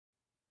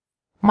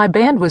My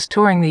band was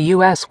touring the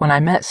U.S. when I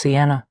met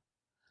Sienna.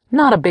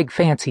 Not a big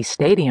fancy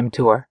stadium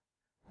tour.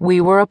 We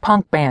were a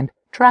punk band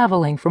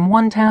traveling from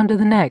one town to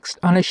the next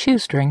on a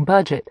shoestring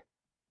budget.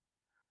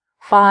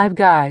 5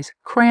 guys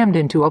crammed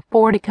into a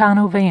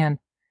 40-tonneau van.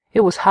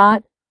 It was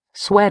hot,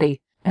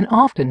 sweaty, and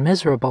often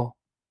miserable.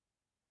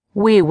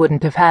 We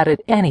wouldn't have had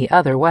it any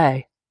other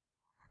way.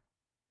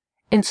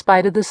 In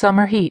spite of the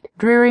summer heat,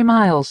 dreary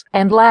miles,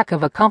 and lack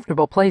of a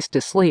comfortable place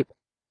to sleep,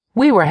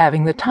 we were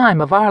having the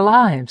time of our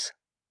lives.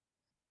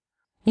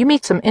 You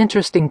meet some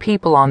interesting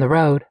people on the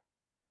road.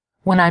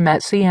 When I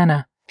met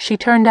Sienna, she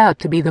turned out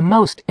to be the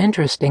most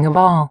interesting of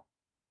all.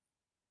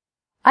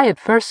 I had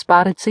first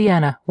spotted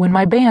Sienna when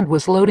my band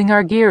was loading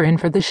our gear in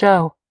for the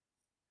show.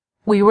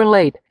 We were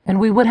late, and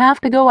we would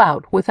have to go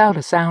out without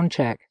a sound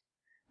check.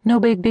 No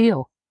big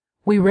deal.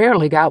 We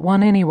rarely got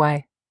one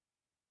anyway.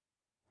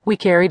 We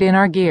carried in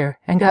our gear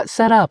and got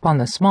set up on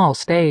the small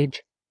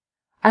stage.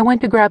 I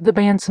went to grab the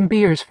band some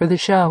beers for the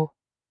show.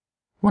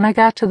 When I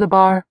got to the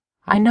bar,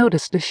 I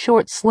noticed a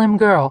short, slim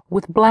girl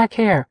with black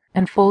hair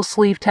and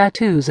full-sleeve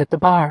tattoos at the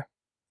bar.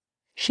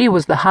 She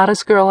was the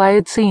hottest girl I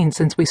had seen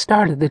since we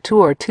started the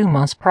tour 2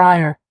 months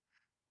prior.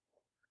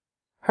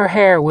 Her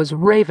hair was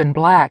raven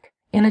black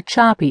in a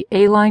choppy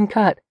A-line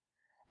cut,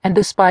 and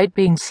despite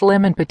being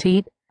slim and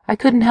petite, I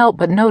couldn't help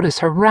but notice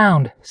her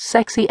round,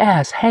 sexy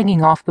ass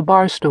hanging off the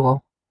bar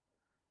stool.